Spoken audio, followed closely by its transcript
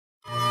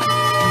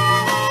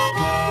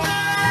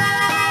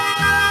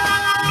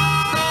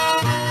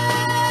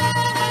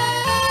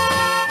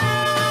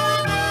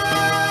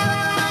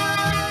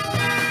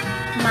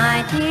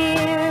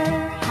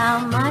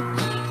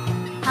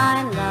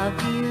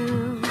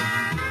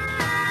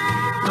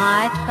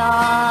My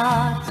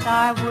thoughts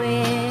are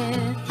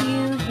with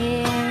you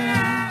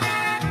here.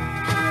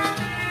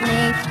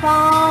 'Neath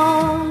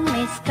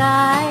balmy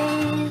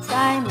skies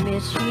I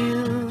miss you.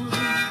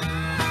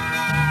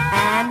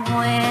 And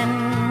when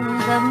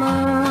the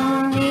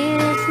moon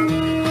is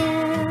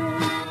near,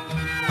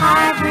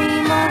 I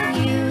dream of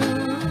you,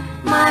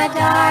 my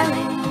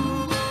darling.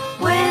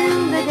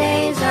 When the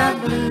days are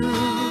blue,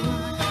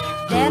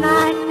 then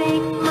I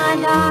think, my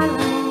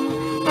darling,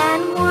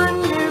 and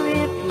wonder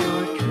if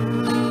you're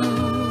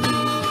true.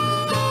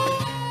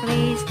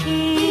 Please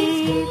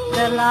keep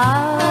the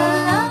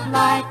love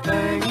light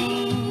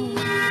burning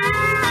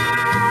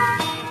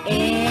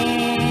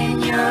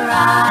in your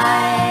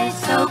eyes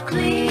so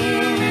clear.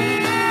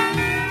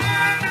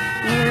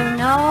 You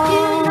know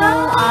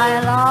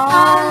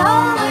I'll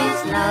always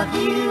love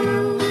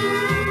you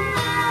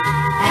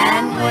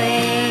and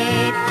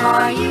wait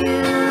for you,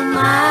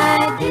 my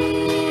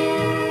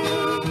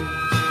dear.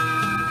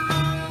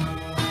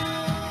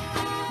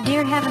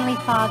 Dear Heavenly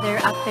Father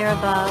up there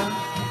above,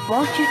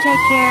 won't you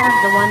take care of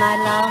the one I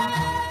love?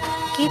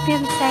 Keep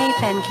him safe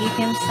and keep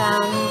him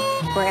sound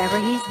wherever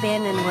he's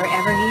been and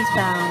wherever he's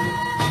bound.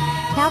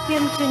 Help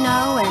him to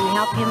know and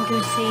help him to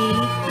see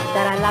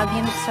that I love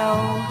him so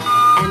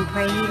and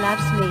pray he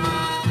loves me.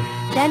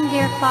 Then,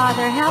 dear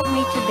Father, help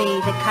me to be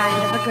the kind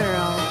of a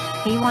girl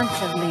he wants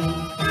of me.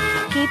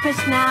 Keep us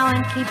now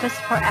and keep us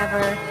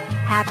forever,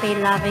 happy,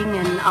 loving,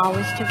 and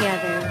always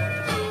together.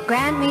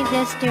 Grant me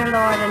this, dear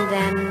Lord, and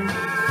then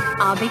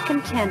I'll be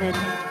contented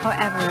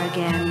forever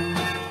again.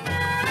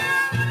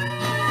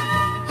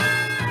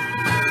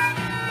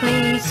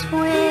 Please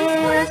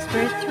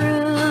whisper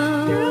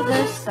through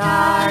the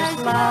stars,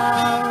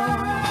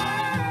 love,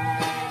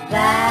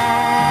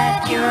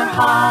 that your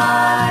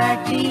heart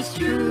beats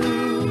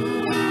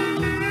true,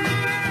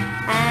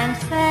 and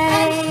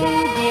say,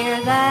 dear,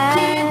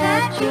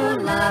 that you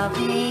love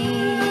me